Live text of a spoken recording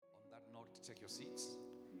take your seats.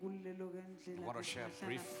 I want to share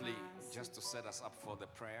briefly just to set us up for the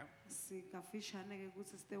prayer.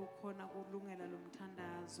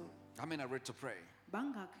 How many are ready to pray?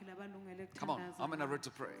 Come on, how many are ready to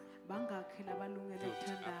pray? Good.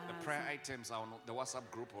 The prayer items are on the WhatsApp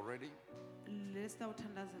group already.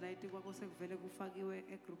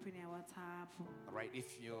 Right,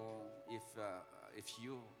 if you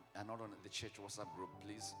are not on the church WhatsApp group,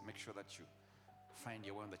 please make sure that you find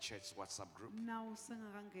your way on the church WhatsApp group. And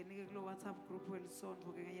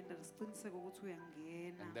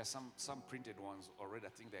there's some printed ones already. I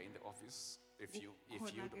think they're in the office. If you're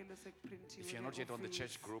not yet on the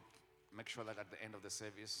church group, make sure that at the end of the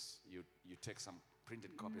service you take some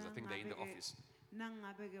printed copies. I think they're in the office.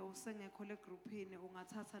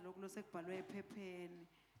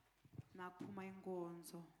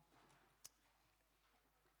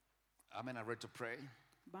 Amen. I ready to pray.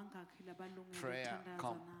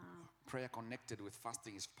 Prayer connected with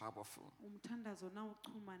fasting is powerful.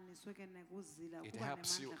 It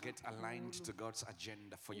helps you get aligned to God's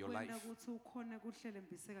agenda for your life.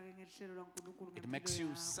 It makes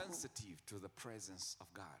you sensitive to the presence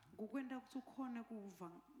of God,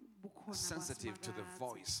 sensitive to the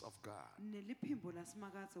voice of God.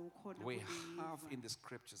 We have in the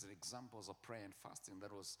scriptures examples of prayer and fasting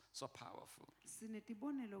that was so powerful.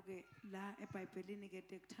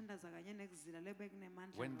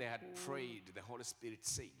 When they had prayed, the Holy Spirit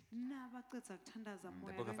said. The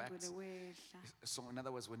book of Acts. So in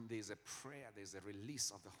other words, when there's a prayer, there's a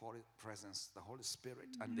release of the Holy Presence, the Holy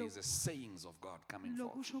Spirit, and there's a sayings of God coming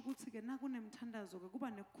forth.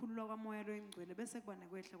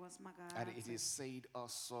 And it is said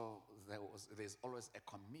also there's always a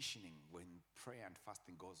commissioning when prayer and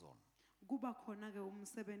fasting goes on.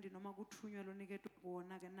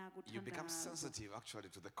 You become sensitive actually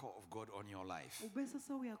to the call of God on your life.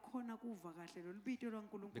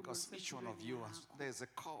 Because each one of you, there's a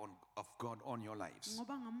call of God on your lives.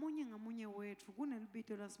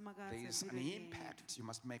 There is an impact you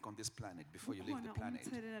must make on this planet before you leave the planet.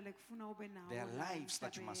 There are lives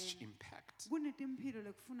that you must impact.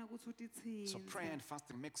 So prayer and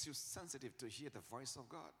fasting makes you sensitive to hear the voice of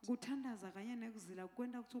God.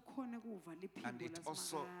 And it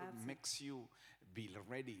also makes you be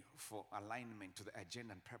ready for alignment to the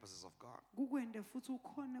agenda and purposes of God. And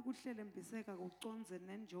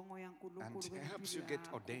it helps you get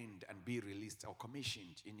ordained and be released or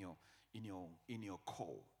commissioned in your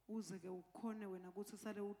call. And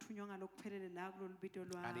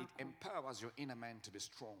it empowers your inner man to be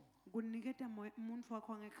strong. And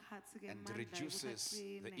reduces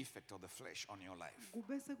the effect of the flesh on your life.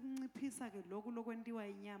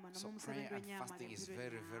 So prayer and fasting is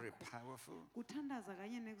very, very powerful.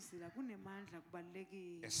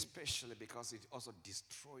 Especially because it also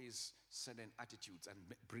destroys certain attitudes and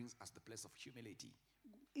brings us the place of humility.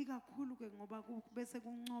 As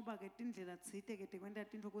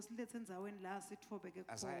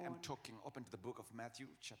I am talking, open to the book of Matthew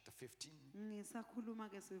chapter 15.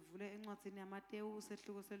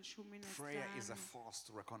 Prayer is a force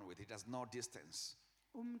to reckon with. It has no distance.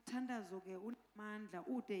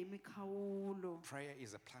 Prayer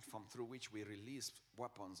is a platform through which we release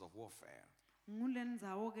weapons of warfare.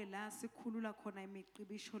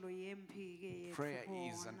 Prayer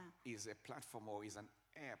is a platform or is an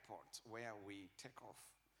airport where we take off.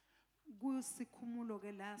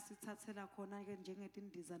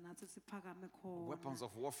 Weapons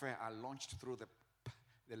of warfare are launched through the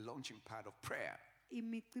launching pad of prayer.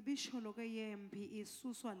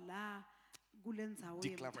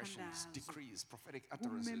 Declarations, decrees, prophetic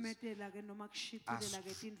utterances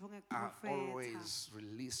are always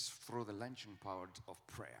released through the launching pad of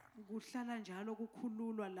prayer.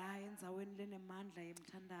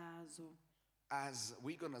 As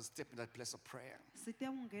we're going to step in that place of prayer,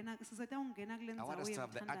 I want us to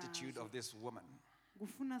have the attitude of this woman.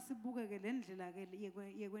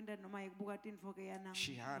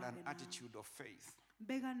 She had an attitude of faith.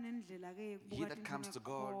 He that comes to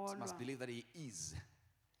God must believe that He is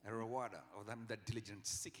a rewarder of them that diligently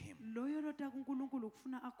seek Him.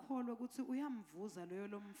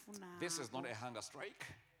 This is not a hunger strike.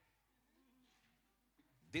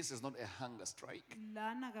 This is not a hunger strike.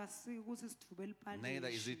 Neither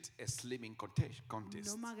is it a slimming contest.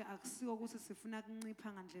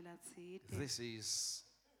 This is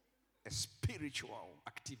a spiritual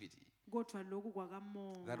activity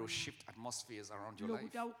that will shift atmospheres around your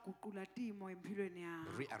life,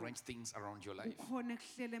 rearrange things around your life.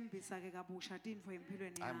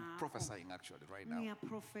 I'm prophesying actually right now.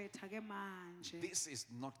 This is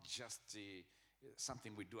not just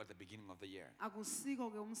something we do at the beginning of the year. Akusiko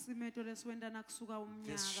ke umsimeto lesiwenta nakusuka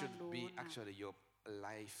This umnyaka should be lona. actually your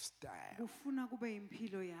lifestyle. Kufuna kube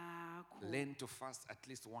impilo yakho. Learn to fast at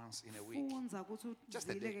least once in a week. Fundza ukuthi Just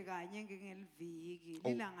a uzile day. ke kanye ngeliviki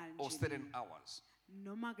Or, lilanga or nje. certain hours.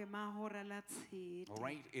 Noma ke mahora latsite. All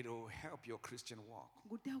right? It will help your Christian walk.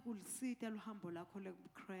 Kutakulisita luhambo lakho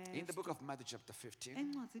lebuKristu. In the book of Matthew chapter 15,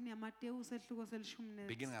 Encwadzini yamateyu sehluko selishumi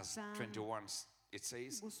beginning as nesihlanu, 21, it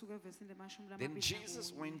says, kusuka evesini lemashumi Then lamabili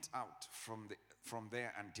Jesus nakunye. went out from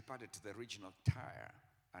there and departed to the region of Tyre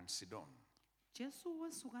and Sidon. Jesu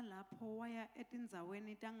wasuka lapho waya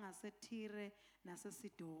etindzaweni tangaseTire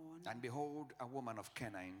naseSidoni. And behold, a woman of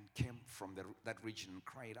Canaan came from that region and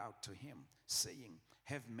cried out to him, saying,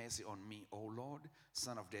 Have mercy on me, O Lord,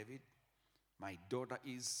 son of David. My daughter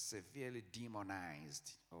is severely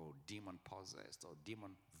demonized, or demon possessed, or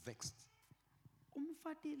demon vexed.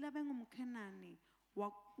 Umfati labengumKhenani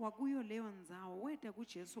wakuyo leyo ndzawo weta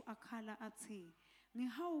kuJesu akhala athi,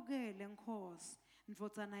 ngihawukele Nkosi,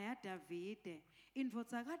 ndvodzana yaDavide,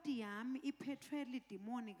 indvodzakati yami iphethwe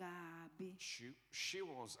lidimoni kabi. She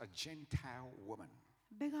was a Gentile woman.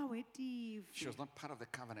 She was not part of the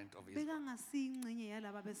covenant of Israel.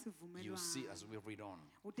 You see as we read on.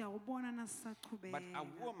 But a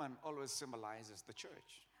woman always symbolizes the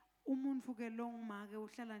church. A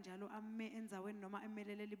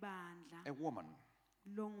woman.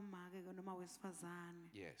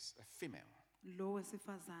 Yes, a female.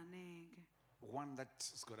 One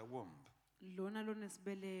that's got a womb.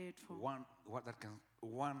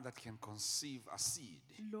 One that can conceive a seed.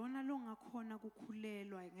 One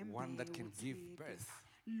that can give birth.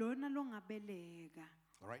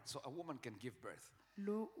 All right, so a woman can give birth.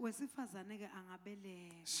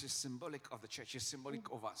 She's symbolic of the church. She's symbolic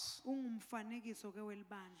of us. And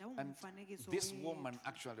this woman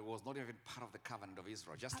actually was not even part of the covenant of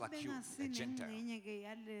Israel, just like you, a Gentile.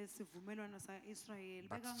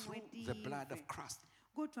 But through the blood of Christ,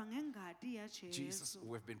 Jesus,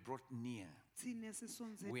 we've been brought near.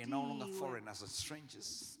 We are no longer foreigners and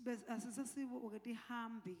strangers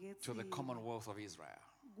to the commonwealth of Israel.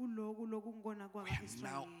 We are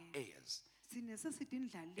now heirs and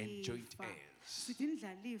joint heirs.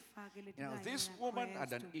 Now, this woman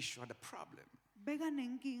had an issue, had a problem.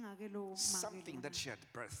 Something that she had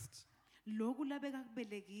birthed.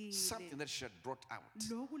 Something that she had brought out.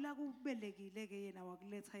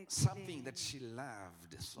 Something that she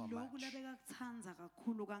loved so much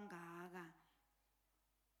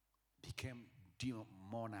became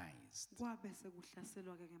demonized.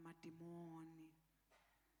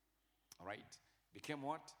 All right? Became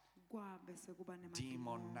what?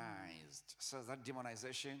 Demonized. So that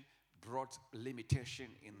demonization brought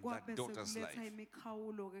limitation in that daughter's life.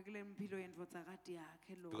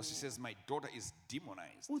 Because she says, my daughter is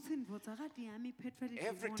demonized.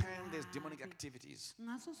 Every time there's demonic activities,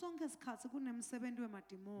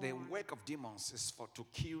 the work of demons is to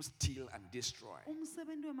kill, steal, and destroy.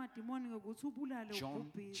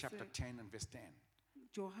 John chapter 10 and verse 10.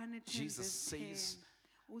 Jesus says,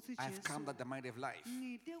 I've come that they might have life,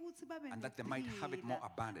 and that they might have it more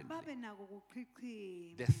abundantly.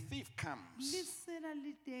 The thief comes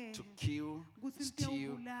to kill,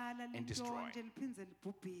 steal, and destroy.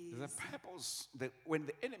 The purpose, when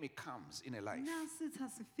the enemy comes in a life,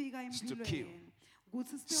 is to kill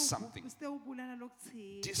something,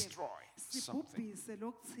 destroy something,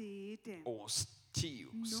 or steal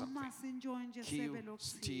something. Kill,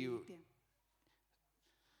 steal,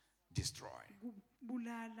 destroy.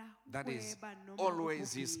 That is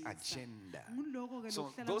always his agenda.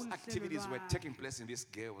 So those activities were taking place in this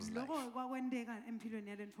girl's life.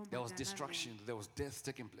 There was destruction, there was death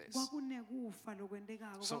taking place.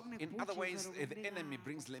 So in other ways, the enemy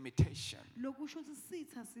brings limitation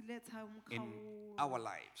in our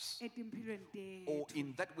lives or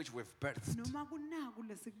in that which we've birthed.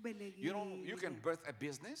 You know, you can birth a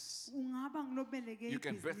business, you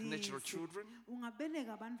can birth natural children,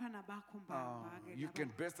 you can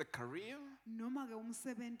birth a career,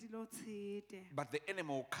 but the enemy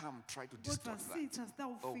will come try to destroy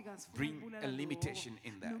that or bring a limitation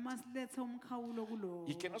in that.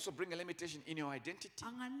 He can also bring a limitation in your identity,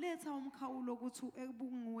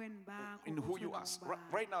 in who you are.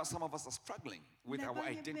 Right now, some of us are struggling with our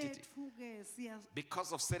identity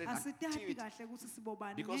because of certain activities,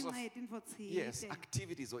 because of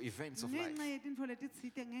activities or events of life,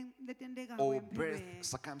 or birth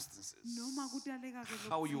circumstances,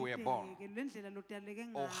 how you were born,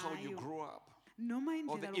 or how you grew up, noma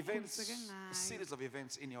or the indlela events, lokhuliseke a ngayo series of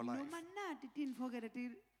events in your life, noma nati tintfo-ke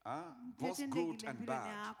both good letentekile and empilweni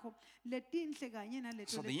bad. yakho letinhle kanye naleto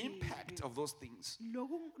So the letimbi. impact of those things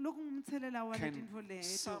Lokungumthelela can waletintfo leto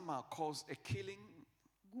somehow cause a killing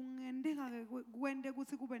kungenteka-ke kwente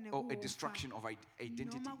kutsi kube or a nekufa destruction of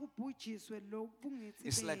identity. noma kubhujiswe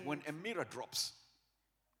It's like when a lokungitsi mirror drops.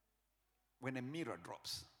 When a mirror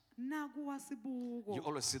drops, nakuwa you sibuko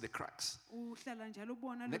always see the cracks. uhlala njalo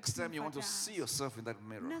ubona Next time you want to see yourself in that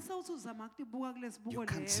mirror, nasawuthi uzama kutibuka kulesibuko you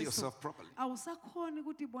can't see leso yourself properly awusakhoni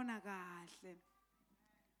kutibona kahle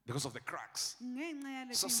because of the cracks.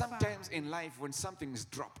 ngenxa So yaletimfaka. sometimes in life, when something is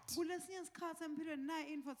dropped, kulesinye isikhathi empilweni nayo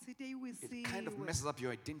info tsite it kind of iwisiwe messes up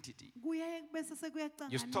your identity. kuyaye bese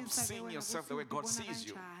You stop seeing yourself the way God sees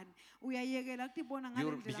you. uyayekela kutibona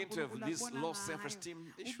You ngale begin to have this low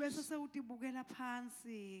self-esteem ubese issues. sewutibukela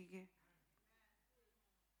phansi-ke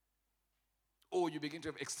Or you begin to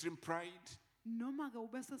have extreme pride. noma-ke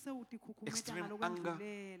ubese sewutikhukhumeta Extreme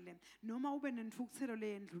ngalokwendlulele noma ube nentfukuthelo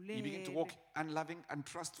You begin to walk leyendlulele unloving,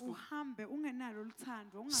 untrustful. uhambe ungenalo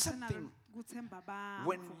luthando ungasenalo Something- kuthemba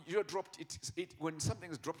When bantfu you're dropped, when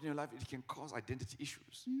something is dropped in your life, it can cause identity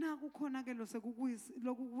issues. nakukhona-ke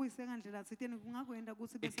lokukuwise ngandlela thiteni kungakwenta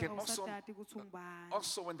kutsi It bese can also- awusatati kutsi ungubani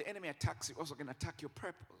Also, when the enemy attacks you, also can attack your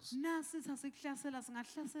purpose. nasitha sikuhlasela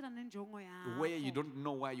singahlasela nenjongo Where you yakho don't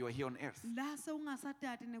know why you are here on earth. la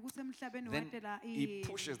sewungasatati nekutsi emhlabeni Then wetela he ini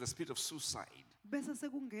pushes the spirit of suicide. bese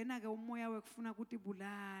sekungena-ke umoya wekufuna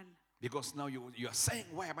kutibulala Because now you are saying,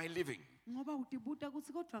 why am I living? ngoba utibuta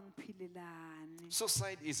kutsi kodwa ngiphilelani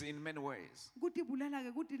Suicide is in many ways.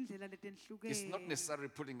 kutibulala-ke kutindlela It's not letehlukene necessarily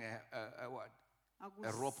putting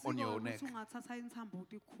a rope on your neck. ungathatha intsambo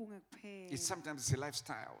utikhunge It's kuphela sometimes it's a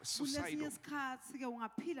lifestyle. It's kulesinye suicidal. isikhathi-ke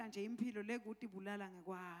ungaphila nje impilo lekutibulala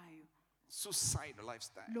ngekwayo Suicidal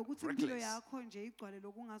lifestyle. lokuthi impilo Reckless. yakho nje igcwale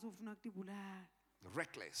lokungathi ufuna kutibulala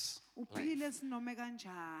Reckless. uphile life. sinome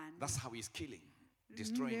kanjani That's how he's killing.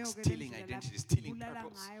 Destroying, Leyo-ke stealing lendlela identity, stealing abulala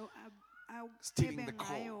purpose. ngayo, stealing akhebe the call.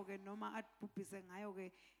 ngayo-ke noma abhubhise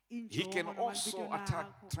ngayo-ke He injongo can noma also libito attack,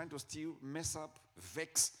 lakho. trying to steal, mess up,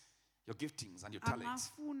 vex your giftings and your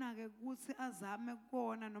talents. angafuna-ke kutsi azame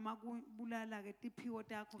kona noma kubulala-ke tiphiwo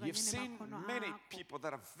takho You've kanye seen nemakhono many akho people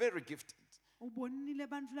that are very gifted, ubonile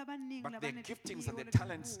bantfu labaningi but their giftings and their labanetiphiwo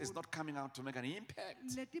talents is letinkulu. not coming out to make an impact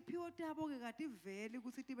letiphiwo tabo-ke kativeli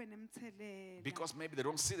kutsi tibe nemthelela because maybe they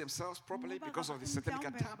don't see themselves properly Ngoba because of the mhlawumbe satanic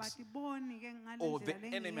attacks, abatiboni-ke ngale or the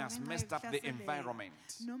ndlela enemy has lengiyo ngenxa messed up the yokuhlaseleka.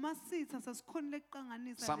 environment. noma sitha sesikhonile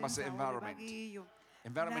kuqanganisa Some say le ndzawo environment. lebakiyo.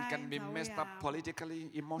 Environment La can be indzawo messed up yabo. politically,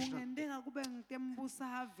 emotionally, kungenteka kube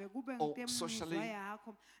ngitembusave kube or ngitemuzwa socially,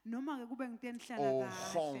 yakho noma-ke kube or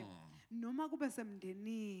ngitenhlalakahle home, noma kube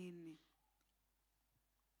semndenini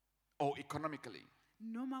or economically.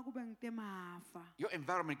 noma kube ngitemafa Your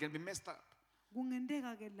environment can be messed up.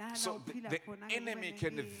 kungenteka-ke lala So the, uphila the khona enemy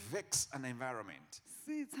can vex an environment.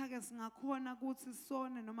 sitha-ke singakhona ukuthi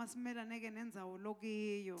sone noma simelaneke nendzawo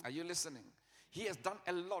lokiyo Are you listening? He has done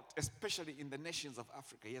a lot, especially in the nations of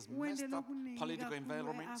Africa. He has messed Wente up lokuningi political kakhulu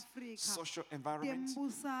environments, e-Afrika. social environments,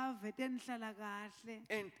 tembusave tenhlalakahle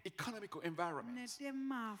and economical environments.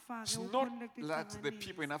 netemafa-ke It's ukhona not that the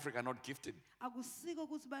people in lekuticanganyisa. Africa are not gifted, akusiko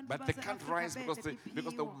ukuthi bantu but they can't base-Afrika rise because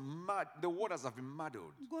bethe the waters have been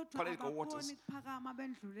muddled. kodwa Political waters, abakhoni kuphakama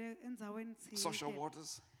bendlule enzaweni social thile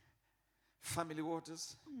waters, family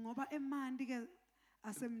waters. ngoba emanti-ke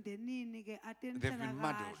asemndenini-ke They've been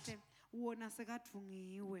muddled. atenhlalakahle wona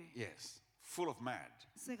sekadvungiwe Yes, full of mud.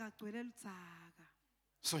 sekagcwele ludzaka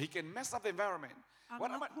So he can mess up the environment.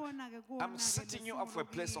 What am I? angakhona-ke I'm setting you up for a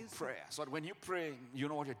place of prayer so that when you pray, you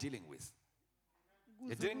know what you're dealing with.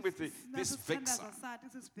 You're dealing with this vexor. sathi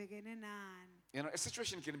sisibhekene nani You know, a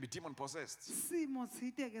situation can be demon possessed. simo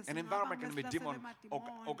thite-ke An environment can be demon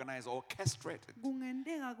organized or orchestrated.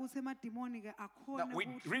 kungenteka ukuthi emadimoni-ke Now, we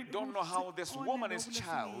really don't know how this woman's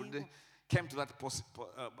child came to that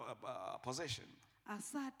possession.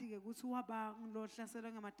 asati-ke ukuthi waba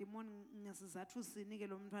lohlaselwe ngemadimoni ngesizathu sini-ke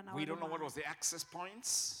lo mntwana We don't know what walomama. was the access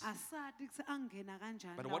points. asati ukuthi angena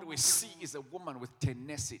kanjani But lawo what we madimoni. see is a woman with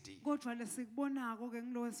tenacity. kodwa lesikubonako-ke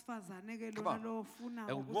ngilowesifazane-ke Come lona on. lofuna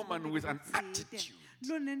A woman with an attitude.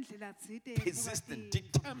 lonendlela thide Persistent,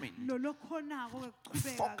 determined, lo lokhonako-ke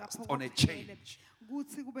kuchubeka focused kapho on a kokugcwele. change,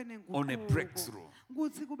 kuthi kube on a nenguquko breakthrough.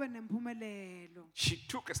 kuthi kube nemphumelelo She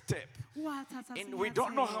took a step. wathatha And we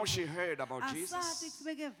don't know how she sinyathelo. heard about asati Jesus.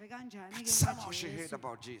 kubekeve kanjani-ke But somehow she heard ngajesu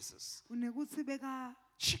about Jesus. nekuthi beka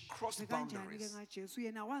She crossed kanjani-ke boundaries. ngajesu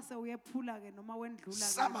yena wase uyephula-ke noma wendlula-ke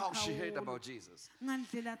Somehow she heard imikhawulo. about Jesus.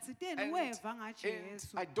 ngandlela thiteni And weva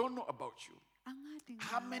ngajesu I don't know about you.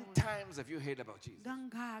 How many times have you heard about Jesus?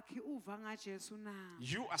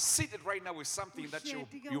 You are seated right now with something that you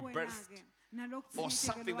birthed, or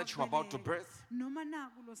something that you're about to birth,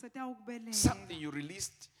 something you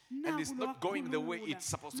released, and it's not going the way it's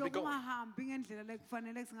supposed to be going.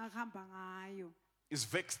 It's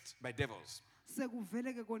vexed by devils,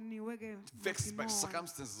 vexed by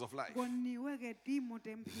circumstances of life,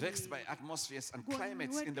 vexed by atmospheres and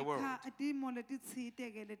climates in the world.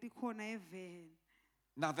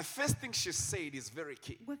 Now, the first thing she said is very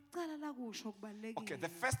key. Okay, the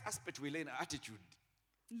first aspect we learn, attitude,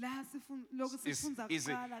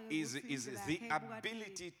 is the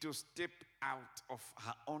ability to step out of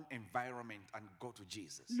her own environment and go to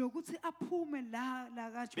Jesus.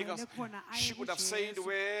 Because she would have said,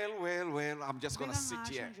 well, I'm just going to sit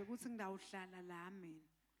here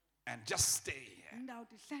and just stay here.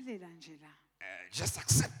 Just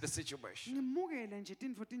accept the situation.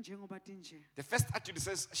 The first attitude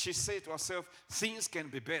says, she said to herself, things can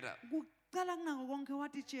be better.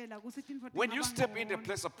 When you step into a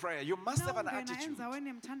place of prayer, you must have an attitude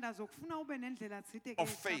of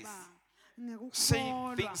faith,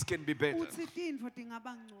 saying things can be better.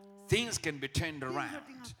 Things can be turned around.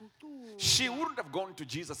 She wouldn't have gone to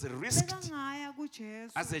Jesus and risked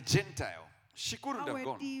as a Gentile. She couldn't have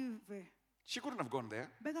gone. She couldn't have gone there.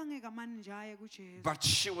 But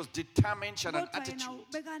she was determined, she had an attitude.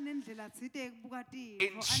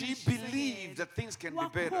 And she believed that things can be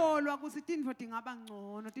better.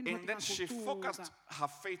 And then she focused her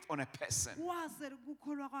faith on a person.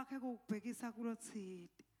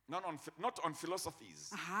 Not on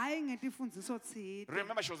philosophies.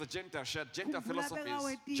 Remember, she was a Gentile. She had Gentile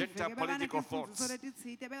philosophies, Gentile political thoughts,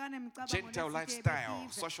 Gentile lifestyle,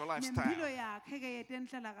 social lifestyle.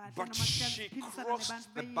 But she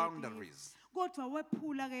crossed the boundaries.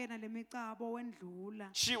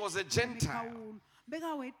 She was a Gentile.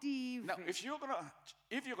 Now, if you're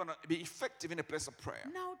gonna be effective in a place of prayer,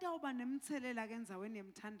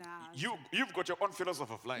 you've got your own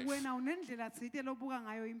philosophy of life.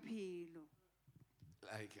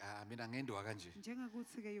 Like,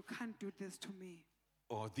 you can't do this to me.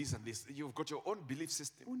 Or this and this. You've got your own belief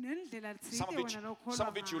system. Some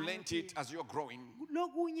of it you learned it as you're growing.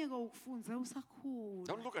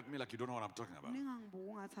 Don't look at me like you don't know what I'm talking about.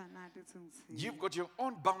 You've got your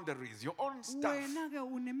own boundaries, your own stuff.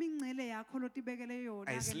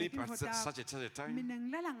 I sleep at such a time.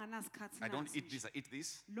 I don't eat this, I eat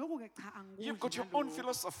this. You've got your own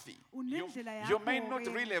philosophy. You may not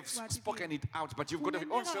really have spoken it out, but you've got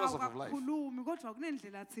your own philosophy of life.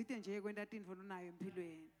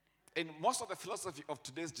 And most of the philosophy of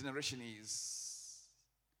today's generation is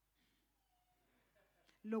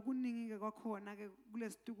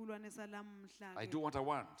I do what I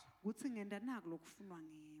want.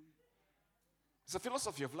 It's a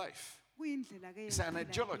philosophy of life. It's an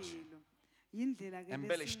ideology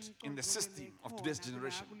embellished in the system of today's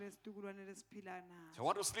generation. So I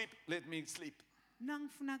want to sleep, let me sleep. Now,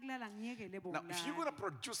 if you're going to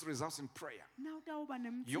produce results in prayer,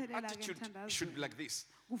 your attitude should be like this.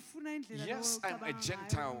 Yes, I'm a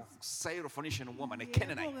Gentile Syrophoenician woman, a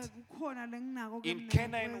Canaanite. In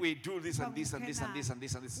Canaan, we do this and this and this and this and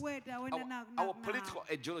this and this. Our political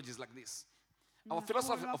ideology is like this. Our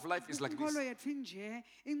philosophy of life is like this.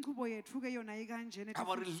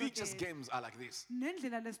 Our religious games are like this.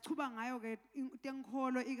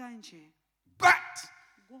 But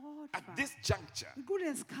at this juncture,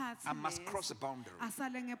 I must cross a boundary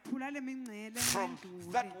from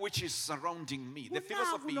that which is surrounding me. The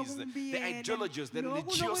philosophies, the ideologies, the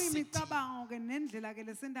religiosity.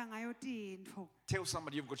 Tell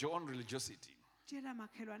somebody you've got your own religiosity.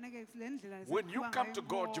 When you come to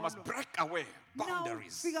God, you must break away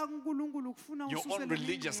boundaries, your own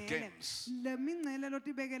religious games.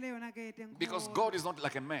 Because God is not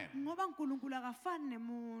like a man.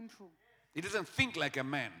 He doesn't think like a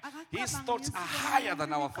man. His thoughts are higher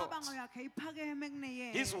than our thoughts.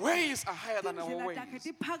 His ways are higher than our ways.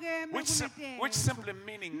 Which simply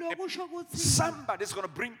meaning somebody is going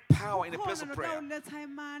to bring power in a place of prayer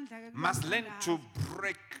must learn to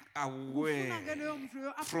break away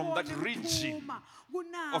from that region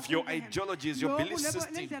of your ideologies, your belief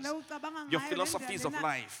systems, your philosophies of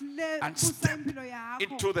life, and step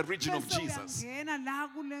into the region of Jesus.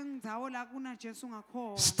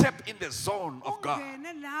 Step in the zone of God.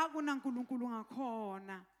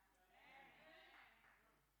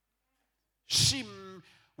 She,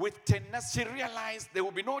 with tenacity, realized there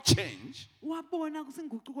will be no change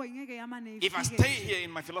if I stay here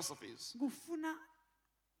in my philosophies.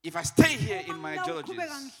 if I stay here in my ideologies,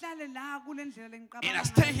 and I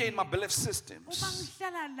stay here in my belief systems,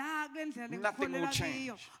 nothing will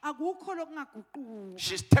change.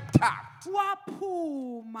 She stepped out.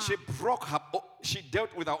 She broke her, she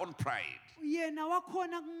dealt with her own pride.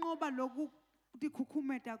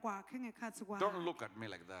 Don't look at me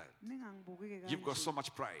like that. You've got so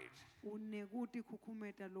much pride. Oh,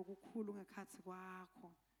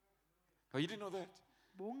 you didn't know that?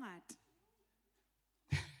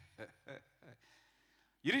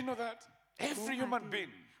 You didn't know that? Every human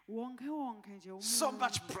being, so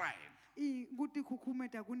much pride.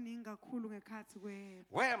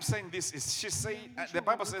 Why I'm saying this is she said, the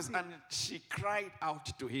Bible says, and she cried out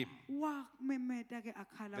to him.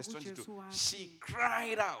 Verse 22. She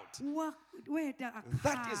cried out.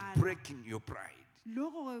 That is breaking your pride.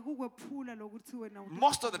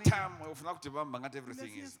 Most of the time,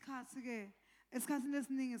 everything is. Esikhathini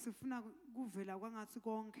esiningi sifuna kuvela kwangathi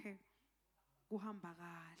konke kuhamba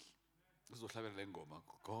kahle. Uzohlabelela ingoma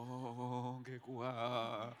konke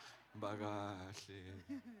kuhamba kahle.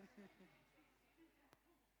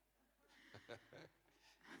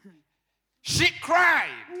 She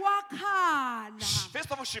cried.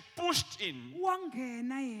 First of all, she pushed in,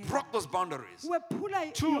 broke those boundaries.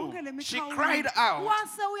 2, she cried out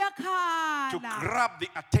to grab the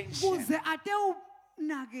attention.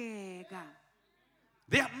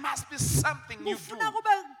 There must be something you do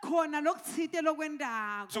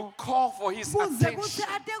to call for his attention.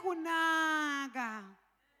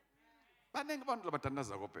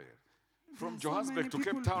 From Johannesburg to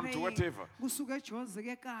Cape Town to whatever.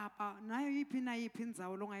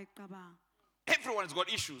 Everyone's got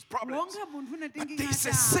issues, problems. But there's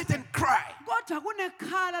a certain cry.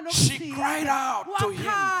 She cried out to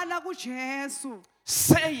him,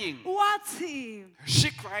 saying,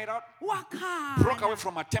 she cried out, broke away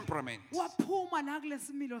from her temperament.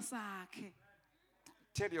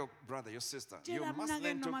 Tell your brother, your sister, you must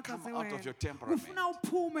learn to come out of your temperament. You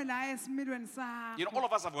know, all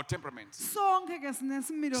of us have got temperaments. Some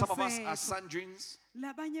of us are sanguines,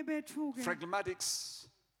 phlegmatics.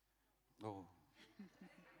 Oh,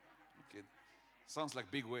 okay. Sounds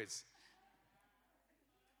like big words.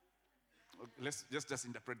 Let's just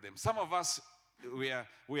interpret them. Some of us, we are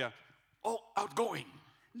outgoing.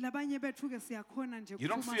 You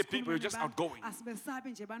don't fear people, you're just outgoing.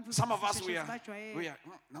 Some of us, we are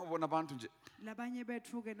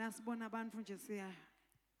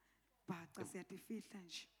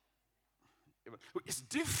it's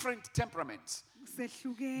different temperaments.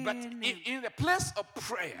 But in the place of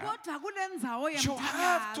prayer, you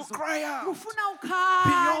have to cry out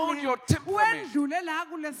beyond your temperament.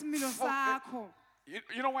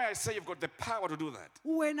 You know why I say you've got the power to do that?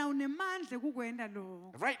 Right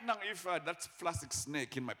now, if that's plastic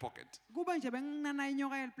snake in my pocket, you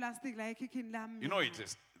know it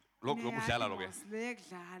is.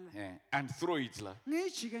 And throw it.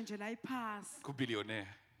 Could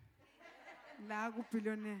billionaire.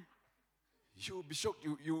 You'll be shocked.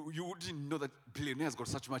 You wouldn't know that billionaires got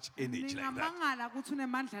such much energy like that.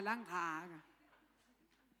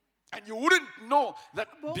 And you wouldn't know that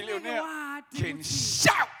billionaire can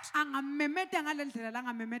shout,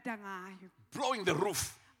 blowing the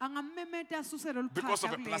roof because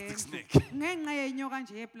of a plastic snake.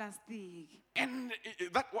 And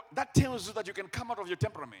that tells you that you can come out of your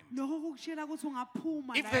temperament.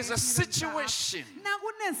 If there's a situation,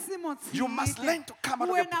 you must learn to come out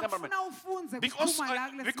of your temperament.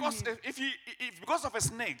 Because of a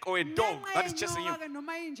snake or a dog that is chasing you,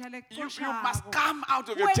 you must come out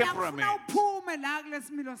of your temperament.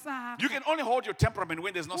 You can only hold your temperament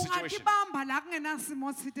when there's no situation.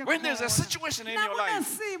 When there's a situation in your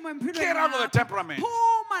life, get out of the temperament.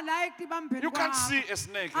 You can't see a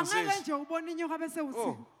snake and say,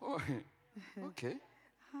 oh, okay.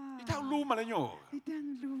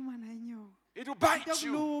 It will bite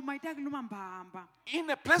you. In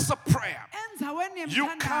a place of prayer, you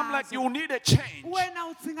come like you need a change.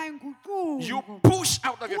 You push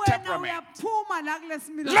out of your temperament.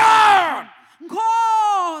 Lord!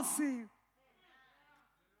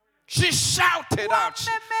 She shouted out.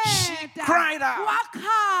 She cried out.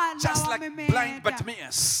 Just like blind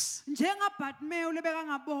Bartimaeus.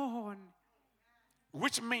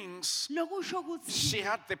 Which means she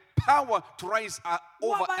had the power to rise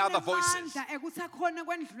over other voices.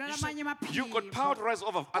 You got power to rise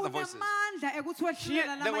over other voices. Here,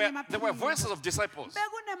 there were voices of disciples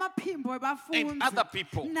and other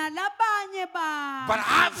people. But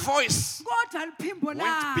her voice went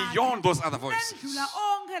beyond those other voices.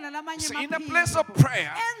 So in a place of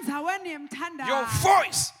prayer, your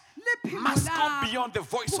voice must go beyond the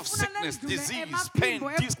voice of sickness, disease, pain,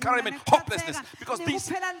 discouragement, hopelessness, because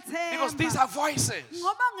these are voices.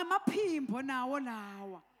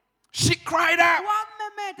 She cried out.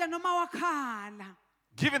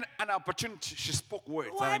 Given an opportunity, she spoke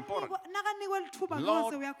words that are important.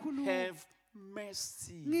 Lord, have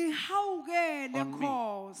mercy on me.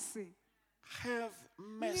 Have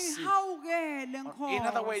mercy. In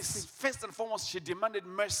other ways, first and foremost, she demanded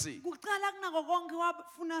mercy.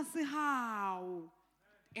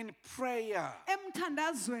 In prayer,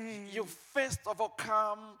 you first of all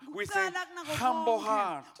come with a humble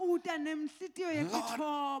heart. Lord,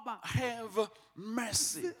 have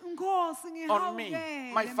mercy on me,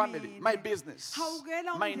 my family, my business,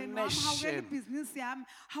 my nation.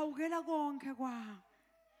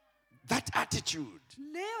 That attitude.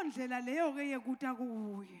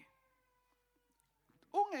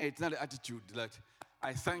 It's not the attitude that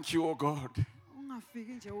I thank you, oh God,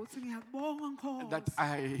 that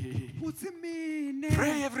I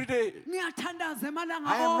pray every day.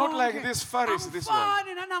 I am not like this Pharisee, this one.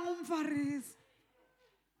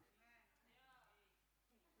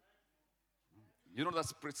 You know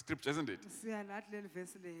that's scripture, isn't it?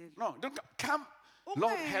 No, don't come.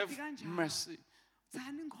 Lord, have mercy.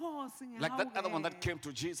 Like that other one that came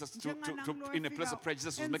to Jesus in a place of prayer.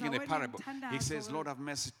 Jesus was making a parable. He says, Lord, have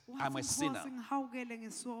mercy. I'm a sinner.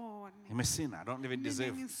 I'm a sinner. I don't even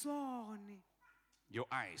deserve your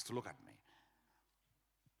eyes to look at me.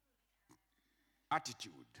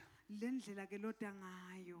 Attitude.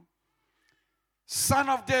 Son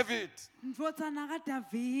of David,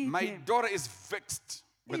 my daughter is vexed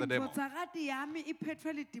with the devil.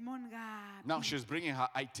 Now she's bringing her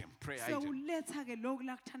item, prayer item.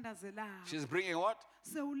 She's bringing what?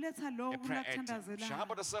 A prayer item. She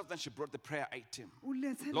humbled herself, then she brought the prayer item.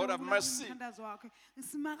 Lord have mercy.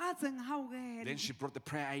 Then she brought the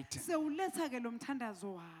prayer item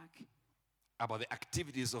about the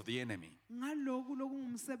activities of the enemy.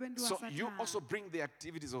 So you also bring the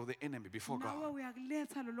activities of the enemy before God.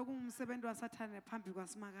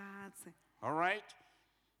 All right?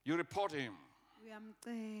 You report him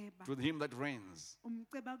to him that reigns,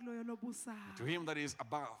 to him that is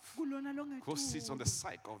above, who sits on the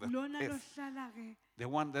side of the earth, the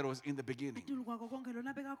one that was in the beginning.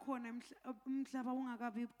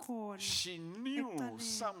 She knew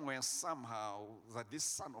somewhere, somehow, that this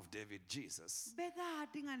Son of David, Jesus,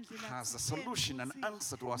 has a solution, an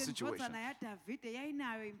answer to our situation.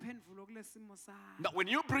 Now, when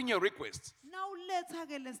you bring your request,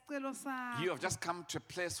 you have just come to a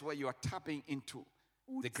place where you are tapping into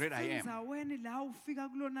the great I am.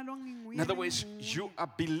 In other words, you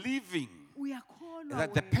are believing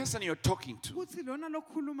that the person you're talking to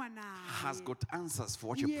has got answers for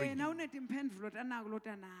what you're bringing.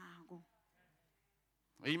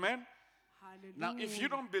 Amen? Now, if you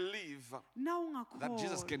don't believe that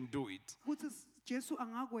Jesus can do it,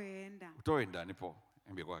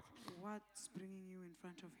 what's bringing you in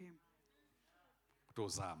front of him?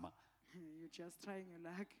 You're just trying your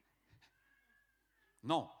luck.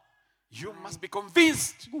 No. You must be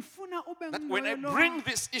convinced that when I bring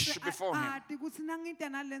this issue before him,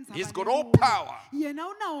 he's got all power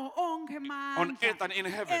on earth and in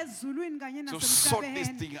heaven to sort this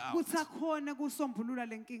thing out.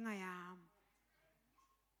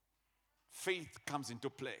 Faith comes into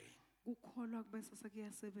play.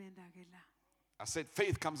 I said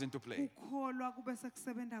faith comes into play.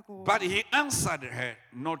 But he answered her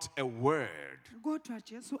not a word.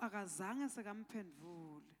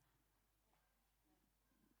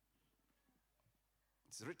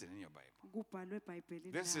 It's written in your Bible.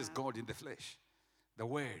 This is God in the flesh. The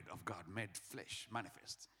word of God made flesh,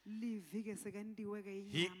 manifest.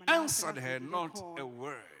 He answered her not a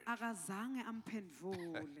word.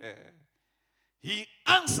 He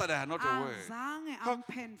answered her not a word.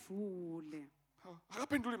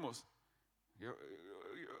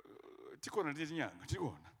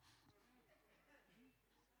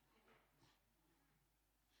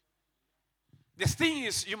 The thing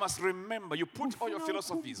is, you must remember, you put all your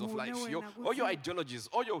philosophies of life, all your ideologies,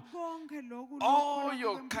 all your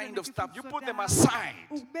kind of stuff, you put them aside.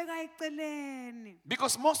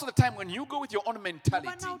 Because most of the time when you go with your own mentality,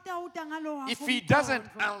 if he doesn't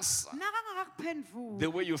answer the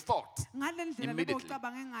way you thought immediately,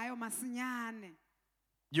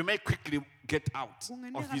 you may quickly get out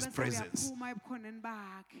of his presence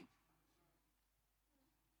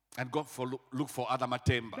and go look for other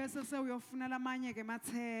matemba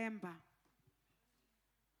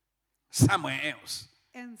somewhere else.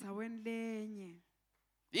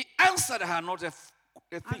 He answered her not a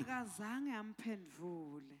thing.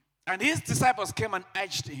 And his disciples came and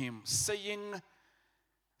urged him, saying,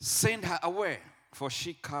 send her away, for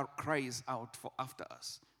she cries out after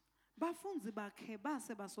us. Bafunzi bakhe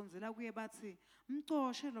base basonzela kuye bathi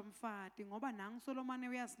mxoshe lo mfati ngoba nangu Solomon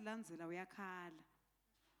uyasilandzela uyakhala.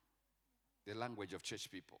 The language of church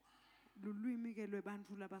people. Lulwimi ke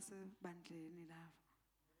lwebantfu labasebandleni lava.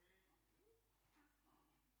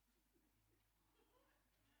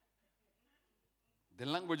 The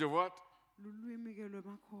language of what? Lulwimi ke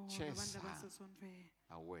lwemakhono abantu abasesontweni.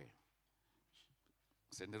 Away.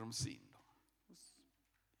 Sendera umsindo.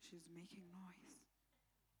 She's making noise.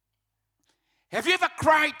 Have you ever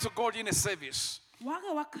cried to God in a service?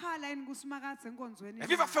 Wake wakhala kusimakadze enkonzweni. Have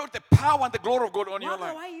you ever felt the power and the glory of God on your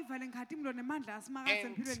life? Wake wayiva lenkathimlo nemandla asimakadze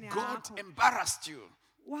empilweni And God yakho. embarrassed you.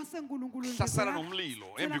 Wase uNkulunkulu nje Hlasela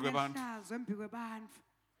nomlilo embi kwabantu. embi kwebantfu.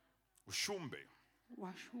 Ushumbe.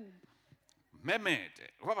 Washumba. Memede.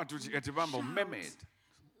 Waba tuthi bamba umemede.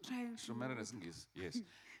 Trying Shumela nesingisi. Yes.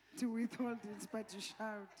 to withhold it, but you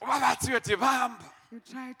shout. Waba tuthi bamba. You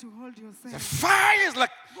try to hold The yourself. fire is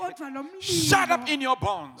like shut up in your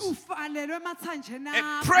bones. Ufalelwe emathanjeni And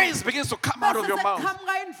akho. praise begins to come out of your mouth.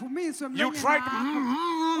 Bese imvumiso You emlonyeni try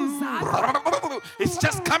wakho. to, it's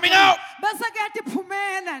just coming out. Bese kuyathi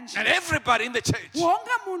phumela nje. And everybody in the church, Wonke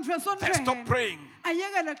umuntu they stop esontweni praying.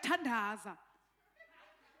 ayekele kuthandaza.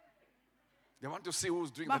 They want to see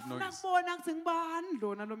who's doing that Bafuna noise. kubona ukuthi ngibani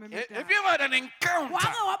lona lo memeda. Have you ever had an encounter Wake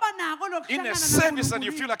waba nako in a lokuhlangana service and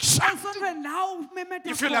you feel like shouting? esontweni la umemeda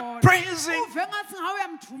You feel like khona. praising? Uve ngathi ngawe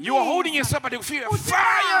uyamthumisa. You are holding yourself, but you feel a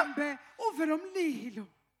fire. Uhambe, uve lo mlilo.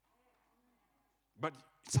 But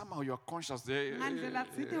somehow you are conscious there. Ngandlela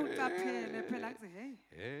thithe uqaphele phela kuthi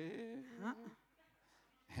hey.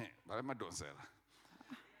 But I'm not doing that.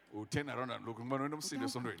 You turn around and look. I'm not seeing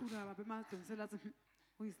this already.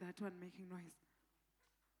 Who is that one making noise?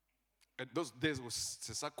 At those days was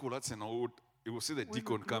Sesakula and you will see the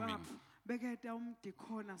deacon coming. Bekete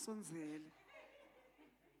umdikon asonzele.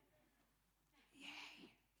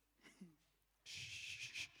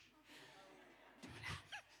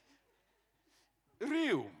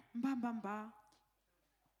 Real. Mbamba.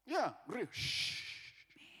 Yeah, real. Shh.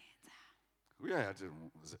 We are at the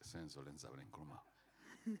sense of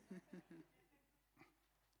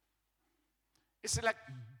it's like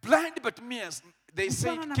blind but mears. They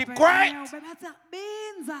say, keep quiet.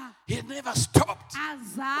 He never stopped.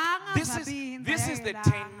 This is the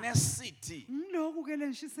tenacity.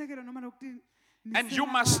 And you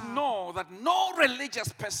must know that no religious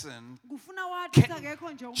person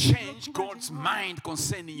can change God's mind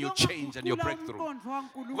concerning your change and your breakthrough.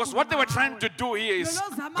 Because what they were trying to do here is,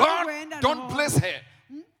 God, don't bless her.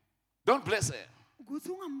 Don't bless her.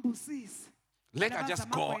 Let her just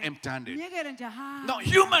go empty-handed. No,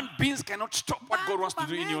 human beings cannot stop what God wants to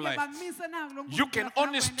do in your life. You can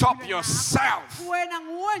only stop yourself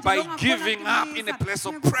by giving up in a place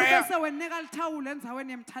of prayer.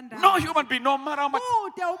 No human being, no matter how much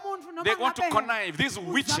they want to connive, these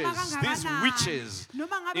witches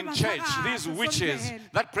in church, these witches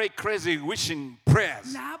that pray crazy wishing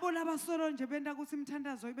prayers. There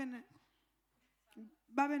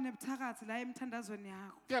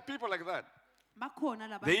are people like that.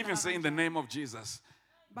 They even say in the name of Jesus,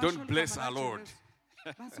 don't bless our Lord.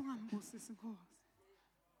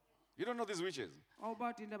 You don't know these witches?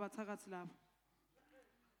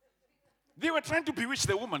 They were trying to bewitch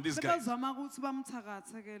the woman, these guys.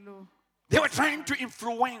 They were trying to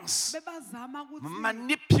influence,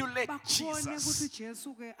 manipulate Jesus,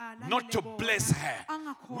 not to bless her.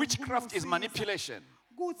 Witchcraft is manipulation.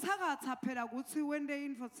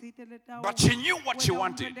 But she knew what she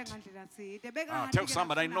wanted. Tell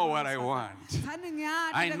somebody, I know what I want.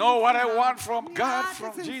 I know what I want from God,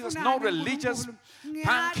 from Jesus. No religious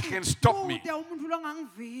punk can stop me.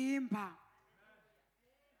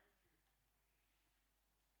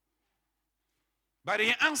 But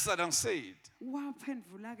he answered and said,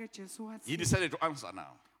 he decided to answer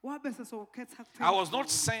now. I was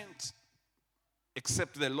not sent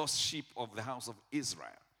except the lost sheep of the house of Israel.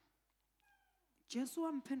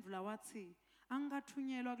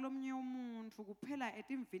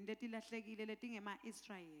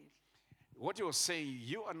 What he was saying,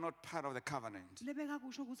 you are not part of the covenant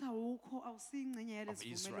of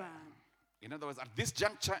Israel. In other words, at this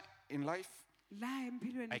juncture in life,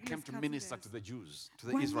 I came to minister to the Jews, to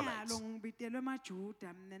the Israelites.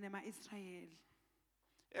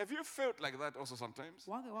 Have you felt like that also sometimes?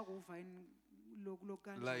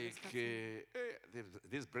 Like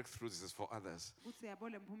these breakthroughs is for others,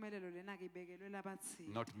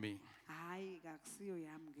 not me.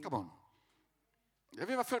 Come on. Have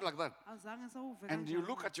you ever felt like that? Awuzange sewuve And you kanjalo?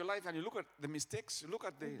 look at your life and you look at the mistakes, you look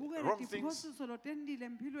at the Ubukele wrong things. tiphoso lotendile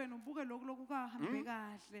empilweni, ubuke lokhu lokukahambe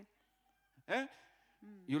kahle. Eh?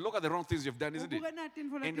 You look at the wrong things you've done, isn't it? Ubuke nathi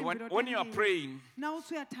intfo And letimbi when you are lotendile. praying, Na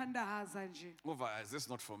uthi uyathandaza nje. over, is this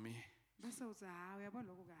not for me? Bese uthi hayi uyabona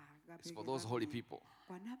lokhu kabheke. It's for those holy people.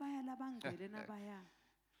 Kwanabaya labangcwele nabaya.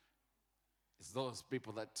 It's those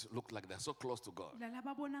people that look like they're so close to God.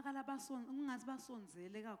 Lababonakala ungazi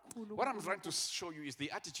basonzele kakhulu. What I'm trying to show you is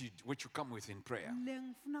the attitude which you come with in prayer Le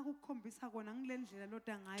ngifuna ukukhombisa kona ngile ndlela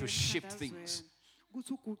loda ngayo. to shift emthandazweni. things.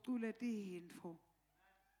 Kuthi uguqule tintfo.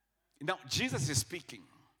 Now, Jesus is speaking.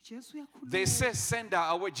 Jesu uyakhuluma. They say, send her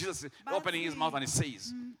away. Jesus is opening his mouth and he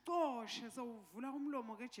says, Mxoshe sewuvula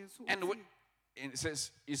umlomo ke Jesu. and it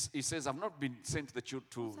says, he says, I've not been sent to the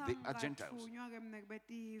Gentiles. Sangathunywa ke mina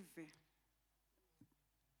kubetive.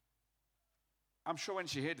 I'm sure when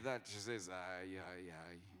she heard that, she says, ay.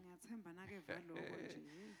 Ngiyathemba nakeva lokho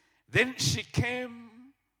nje. Then she came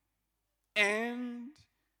and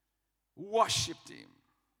worshipped him.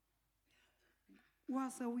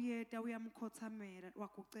 Wase uyeta uyamkhothamela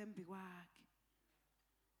wakucembi kwakhe.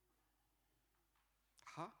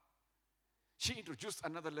 Huh? She introduced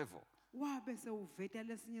another level. Wabe sewuveta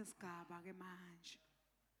lesinye sigaba ke manje.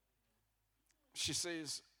 She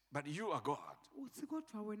says, but you are God. Uthi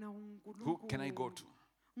kodwa wena uNkulunkulu. Who can I go to?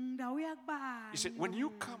 Ngidawuya kubani? He said, when you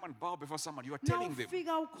come and bow before someone, you are telling them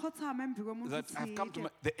Nawufika ukhothama embi komuntu that I've come to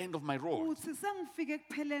the end of my road. uthi sengifike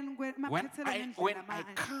ekupheleni When kwemaphethelweni I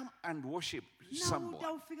come and worship someone,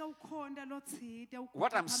 nawutawufika ukhonda lothide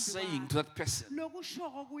what I'm saying to that person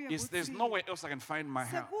lokushoko kuye is there's nowhere else I can find my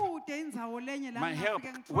help. sekude indzawo lenye la My help,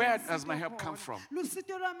 ngingafike ngithole where usito does my help khona. come from?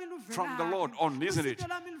 Lusito lwami luvela From the Lord on, isn't it? Lusito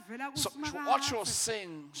lwami luvela So kuSimakade. what she was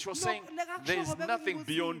saying, there is nothing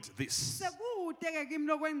beyond this. Sekude ke kimi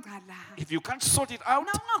lokwengcala. If you can't sort it out,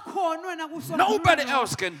 Na ungakhoni wena kusola nobody umlilo.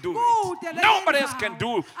 else can do Kude it. le Nobody else ndzawo. can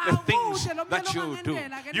do the Akude things lo that mlilo you do.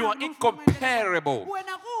 ngendlela ke You are nalo incomparable.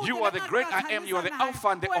 Wena kude You are the great I am. You are the lengacatshanisanayo. Alpha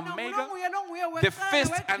and the Wena Omega, ngulo nguye the wekuqala,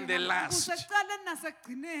 first and the wekugcina, last. kusekuqaleni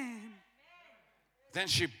nasekugcineni. Then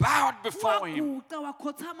she bowed before him Waguqa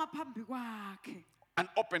wakhothama phambi kwakhe. and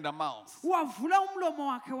opened her mouth. Wavula umlomo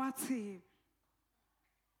wakhe wathi.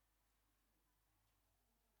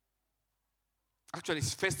 Actually,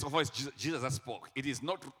 first of all, it's Jesus that spoke. It is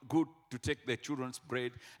not good to take the children's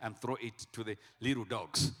bread and throw it to the little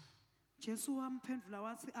dogs. Jesu wamphendula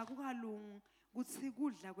wathi akukalungi kuthi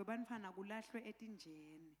kudla kwebantfwana kulahlwe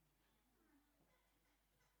etinjeni.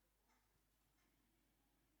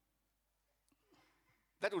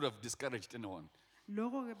 That would have discouraged anyone.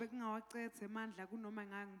 Lokho ke bekungawacethe emandla kunoma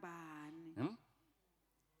ngangibani.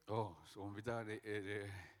 Oh, so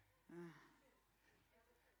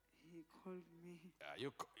He called me.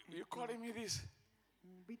 you calling me this?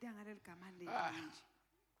 Ngibita ngaleli gama Ah. leli nje.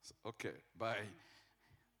 Okay, bye.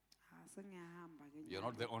 Sengiyahamba ke. You're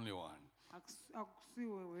not the only one.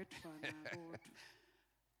 Akusiwe wedwana kodwa.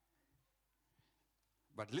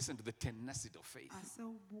 But listen to the tenacity of faith.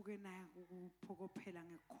 Asewubuke naye ukuphokophela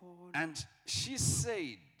ngekhono. And she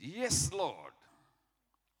said, yes, Lord.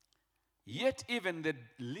 Yet even the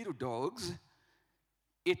little dogs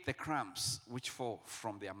eat the crumbs which fall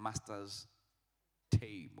from their master's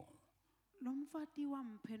table. Lo mfati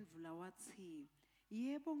wamphendula wathi,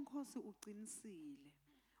 yebo Nkosi uqinisile.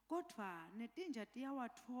 Kodwa netinja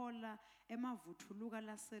tiyawathola emavuthuluka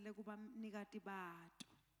lasele kubanikati bato.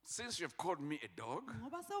 Since you have called me a dog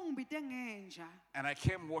Ngoba sewungibite ngenja, and I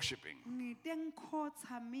came worshiping, ngite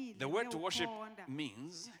ngikhothamile. the word to worship ngiyawukhonda.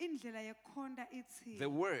 means, Indlela yekhonda ithi. the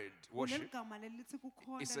word worship Kuleli gama lelithi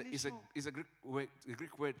kukhonda is a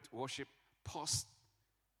Greek word worship, post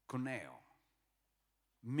kuneo,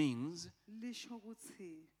 means lisho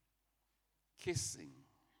ukuthi kissing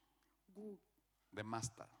ku- the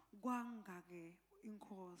master. kwanga ke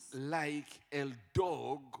inkosi Like a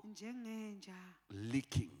dog njengenja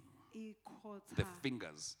licking the ikhotha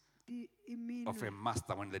fingers iminwe of a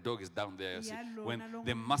master when the dog is down there. See, yalona when lo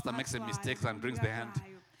the master makes a mphathwayo, mistake and brings the hand,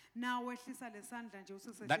 umbulalayo. Na wehlisa lesandla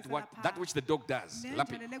nje that which the dog does,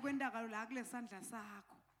 lap it. nendlela lekwendakalo la kule sandla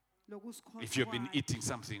sakho lokusikhotha If you've been eating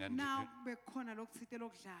something and na bekhona lokuthite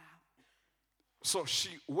lokudlayo so she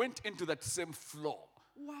went into that same floor.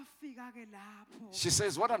 wafika ke lapho She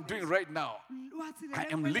says, what I'm doing right now, wathi I le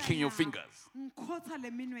am kwenda licking your yakho, fingers. ngikhotha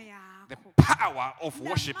le minwe The yakho power of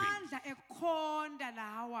worshiping. lamandla ekhonda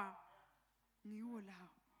lawa ngiwo lawo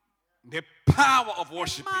The power of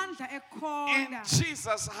worshiping. amandla And ekhonda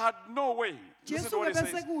Jesus had no way. Listen to Jesu what ke he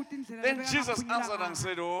says. bese kude indlela Then lebeka Jesus ngaphunyula answered and ngayo.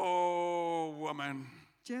 said, oh, woman,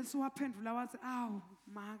 Jesu waphendula wathi awu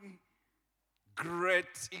make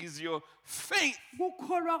Great is your faith.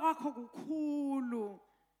 Kukholwa kwakho kukhulu.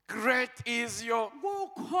 Great is your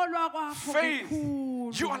Kukholwa kwakho faith.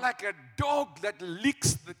 kukhulu. You are like a dog that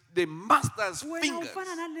licks the master's Wena fingers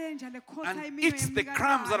ufana nalenja lekhosa and iminwe eats the yemnikatayo.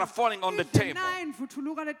 crumbs that are falling on the Idle table. nine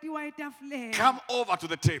vuthuluka letiwa etafuleni. Come over to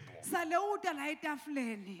the table. Sale uta la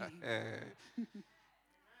etafuleni.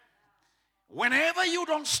 Whenever you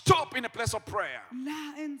don't stop in a place of prayer,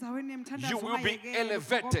 La endzaweni yemthandazo you will be ungayekeli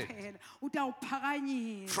elevated kuphela.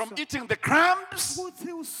 Utawuphakanyiswa. from eating the crumbs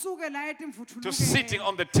Kuthi usuke la to sitting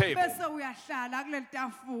on the table. bese uyahlala kuleli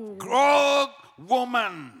tafula. Oh,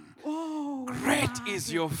 woman, Oh, great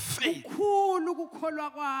is your faith. kukhulu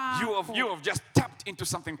kukholwa kwakho. You have just tapped into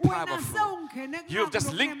something Wena powerful. sewungene You have just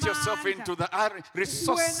kulokhu linked yourself ngemandla. into the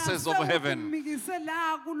resources of Wena heaven. sewutimikise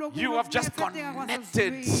la kulokhu You have just lokunethetheka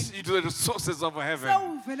connected kwasezulwini. into the resources of heaven.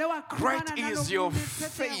 Sewuvele waqhumana Great naloku is your kunethetheka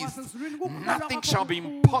faith. kwasezulwini. Kukholwa Nothing kwakho shall be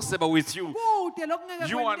kukhulu. impossible with you. Kude lokungeke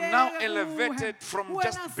You are now kwenteke elevated kuwe. from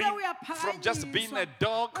Wena just being a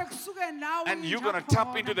dog, ekusukeni la and you're uyinja going to tap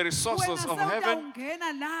khona. into the resources Wena of heaven.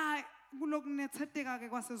 sewutawungena la kulokunethetheka ke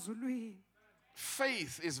kwasezulwini.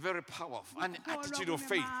 Faith is very powerful. An Kukholwa attitude of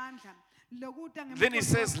faith. kunemandla. Lokuta Then he ngemikhosi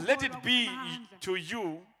says, let it yokukholwa be kunemandla. to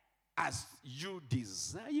you as you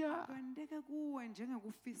desire. Kwenteke kuwe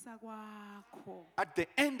njengekufisa kwakho. At the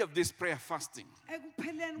end of this prayer fasting,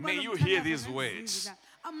 Ekupheleni may kwalo you hear mthandazo these ngezila, words.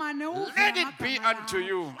 amane uve Let it be amagama unto lawo.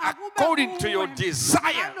 you Akube according to kuwe your ngalokhu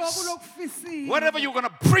desires. lokufisile. Whatever you're going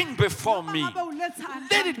to bring before Noma me, ngabe uletha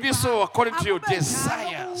let it be so according to your akube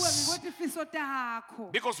njalo kuwe desires. ngokwezifiso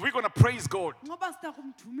takho. Because we're going to praise God. Ngoba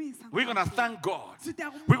sitakumdumisa We're going to ngakho. thank God.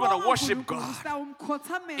 Sitakumbonga We're going to worship uNkulunkulu, God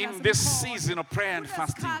sitawumkhothamela, in this simkhonze. season of prayer and Kulesi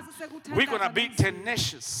fasting. sikhathi sekuthandaza We're going to be nenzilo.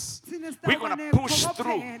 tenacious. Thina We're going sitawuba to push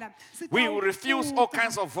through. nephokophelelo. We will refuse all Sitawufuqa.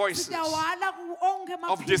 kinds of voices Sitawala ku onke of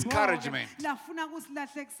amaphimbo discouragement. lafuna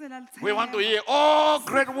ukusilahlekisela We want to lithemba. hear, oh,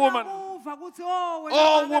 great Sifuna woman. ukuva ukuthi, oh, wena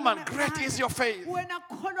Oh, mama woman, kunemandla. great is your faith. Wena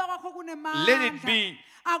kukholwa kwakho kunemandla. Let it be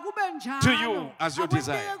Akube njalo. to you as your Akwenteke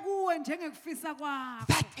desire. kuwe njengekufisa kwakho.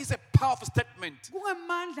 That is a powerful statement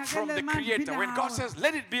Kungemandla from ke the le Creator. When God mandla says,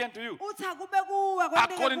 let it be unto you, uthi akube kuwe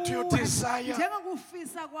kwenteke according to your kuwe, desire.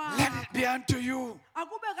 njengekufisa let kwakho. it be unto you,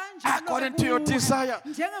 Akube kanjalo according to your kuwe, desire.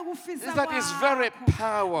 njengekufisa That is very kwakho.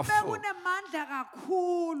 powerful. Bekunemandla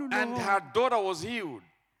kakhulu And lo. her daughter was healed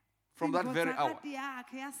from that very hour. Indodakazi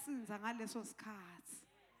yakhe yasinza ngaleso sikhathi.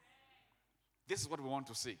 This is what we want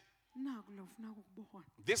to see. Naku lo ufuna ukubona.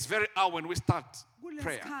 This very hour when we start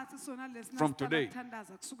prayer, Kulesikhathi sona lesi From today.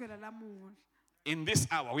 nasithandaza kusukela lamuhla. in this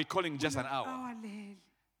hour, we're calling just an hour. Hour leli.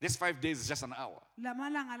 This 5 days is just an hour.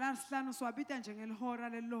 Lamalanga lasihlanu siwabita njengelihora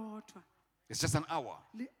lelodwa. It's just an hour.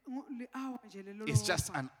 Li-hour nje lelo It's just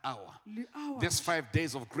lodwa. an hour. Li-hour This nje. 5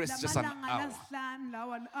 days of grace is just an Lamalanga hour. lasihlanu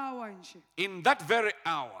lawa li-hour nje. In that very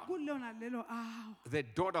hour, Kulona lelo hour. the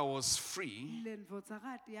daughter was free, Le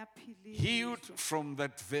ndvodzakati yaphiliswa. healed from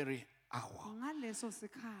that very hour. Ngaleso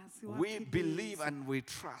sikhathi We believe waphiliswa. and we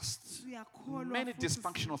trust Siyakholwa many futhi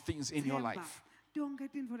dysfunctional things in your sithemba life tonke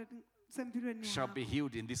tintfo letisempilweni shall be yakho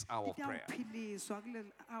healed in this hour of prayer. titawuphiliswa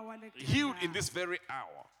kuleli hour Healed in lekuthandaza. this very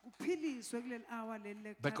hour. Kuphiliswe kuleli hour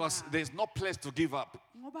leli Because lekuthandaza. there's no place to give up.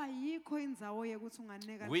 Ngoba yikho indzawo yekuthi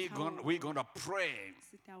unganeka We're going to pray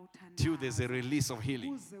sitawuthandaza. till there's a release of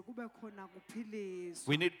healing. Kuze kube khona kuphiliswa.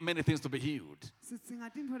 We need many things to be healed. Sidzinga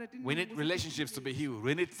tintfo letiningi We need ukuthi relationships to be healed.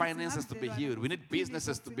 We need Sidzinga finances to be budlelwano healed. We ukuthi need kuphiliswe.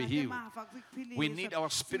 businesses to be Sidzinga healed. temafa ukuthi kuphiliswe. We need our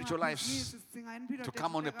spiritual Sidzinga lives bhizinisi, sidzinga impilo to tethu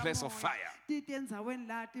come on a zibeka place of moya. fire. Tite endzaweni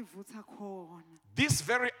la tivutsa khona. This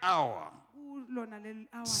very hour, Kulona leli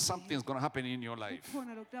hour something is going to happen in your life.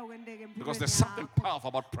 kukhona lokutawukwenteka empilweni Because there's something yakho. powerful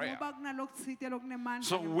about prayer. Ngoba kunalokutsite lokunemandla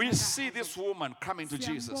So we see this woman coming to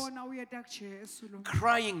Jesus, Siyambona uyeta kuJesu lo.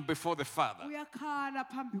 crying before the Father, Uyakhala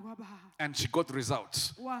phambi kwababa. and she got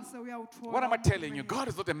results. Wase uyawuthola What am I telling you? umphumela. God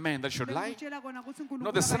is not a man that should lie. Bengikutshela kona ukuthi uNkulunkulu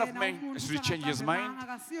No, the Son of akayena Man umuntu should change his mind.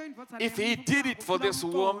 angacabanga, akasiyo indvodza If he leyo, did it for this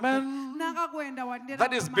uNkulunkulu woman, nakakwenda wandela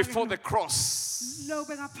that is kwamake before the lo. cross. Lo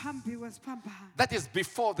bekaphambi kwesiphambano. That is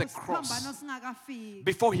before the Isiphambano cross. singakafiki.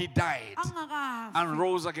 Before he died Angakafi. and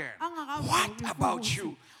rose again. Angakavuki What about futhi.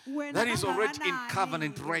 you? Wena That is already in kangakanani?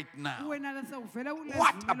 covenant right now. Wena lase uvela kule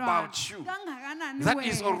What zivumelwano. about you? Kangakanani That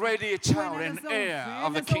is wena? already a child, Wena an lase heir uvela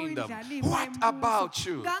of the kingdom. sewuyindlalifa What yembuso. about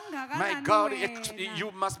you? My Kangakanani God, wena?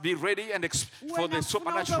 you must be ready and for the Wena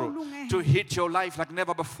supernatural ufuna ube to ulungele. hit your life like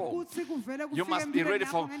never before. Kuthi kuvele You kufike must be empilweni ready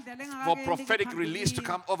yakho for ngendlela engakakendi prophetic ngaphambilini. release to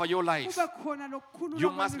come over your life. Kube khona lokukhululwa You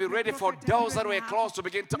must be kwemizwa ready for yeprofethi doors that were empilweni closed yakho. to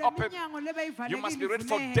begin to Le open. minyango lebeyivalekile You must be ready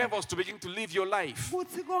for ivuleke. devils to begin to live your life.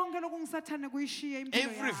 Kuthi konke lokungisathane kuyishiye impilo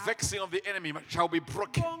Every yakho. vexing of the enemy shall be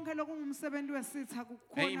broken. Konke lokungumsebenzi wesitha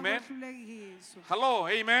kukhona Amen. kwehlulekiswa. Hello,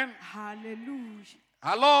 amen. Hallelujah.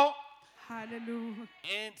 Hello. Hallelujah.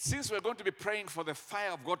 And since we're going to be praying for the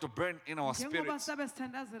fire of God to burn in our Njengoba spirits, sabe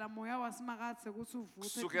sithandazela moya wasimakathe ukuthi uvuthe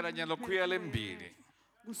kusukela nyalo kuya lembili,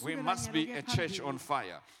 we Kusukela must nyalo be kuya a church on phambili.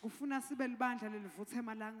 fire. Kufuna sibe libandla lelivuthe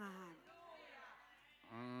emalangana.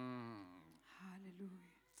 Hallelujah.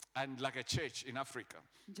 And like a church in Africa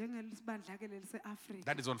Njengelibandla ke leliseAfrika.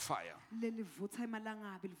 that is on fire. Lelivutha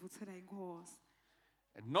emalangabi livuthela inkosi.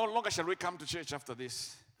 And no longer shall we come to church after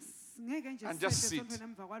this Singeke nje and just sihle sit sonke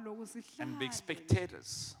emva kwaloko and be sihlale.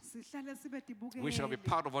 spectators. Sihlale sibe dibukele. We shall be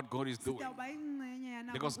part of what God is doing. Sitawuba ingcenye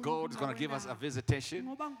yana Because kuNkulunkulu God is going to give us a akwenzayo. visitation.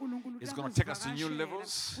 Ngoba uNkulunkulu He's going to take us to new uyakusivakashela,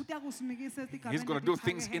 levels. utakusimikisa esigabeni He's going to do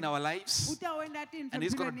things in eliphakeme. our lives. Utawenda into And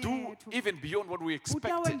He's going to empilweni do yethu. even beyond what we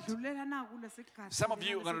expected. Utawendlulela na kule sikhathi. Some of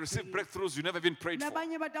you are going to receive breakthroughs you never even prayed for.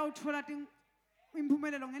 Labanye batawuthola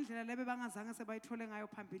impumelelo ngendlela lebe bangazange sebayithole ngayo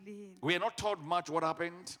phambilini. We are not told much what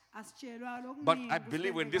happened, Asitshelwa lokuningi but I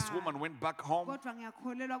believe when this kusenzekayo. woman went back home, Kodwa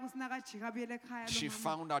ngiyakholelwa ukuthi nakajika abuyele ekhaya she lo mama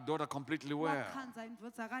found our daughter completely well. wakhanza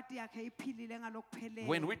indvodzakati yakhe iphilile ngalokuphelele.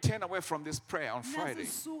 When we turn away from this prayer on Friday,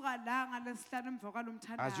 Nasisuka la ngalesihlanu emva kwalo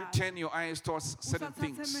as you mthandazo. turn your eyes towards certain Usathathe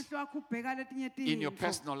things emehlo akho ubheka letinye in your tinto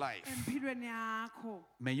personal life, empilweni yakho.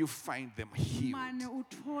 may you find them healed. Mane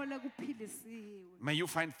uthole kuphilisiwe. May you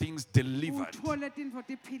find things delivered. Uthole tintfo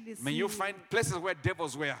tiphilisiwe. May you find places where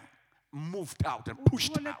devils were moved out and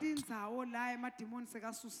pushed Uthole out. tindzawo la emadimoni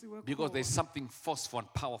sekasusiwe Because there's khona. something forceful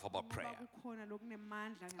and powerful about Ngoba prayer. kukhona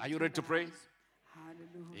lokunemandla Are you ready to pray? ngemthandazo.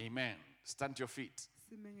 Hallelujah. Amen. Stand to your feet.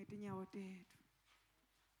 Sime ngetinyawo tethu.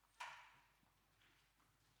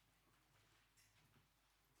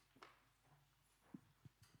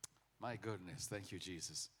 My goodness. Thank you,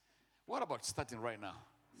 Jesus. What about starting right now?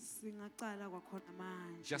 Singaqala kwakhona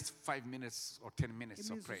manje. Just 5 minutes or 10 minutes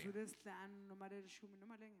of prayer. Imizuzu lesihlanu noma lelishumi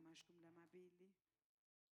noma lengemashumi lamabili.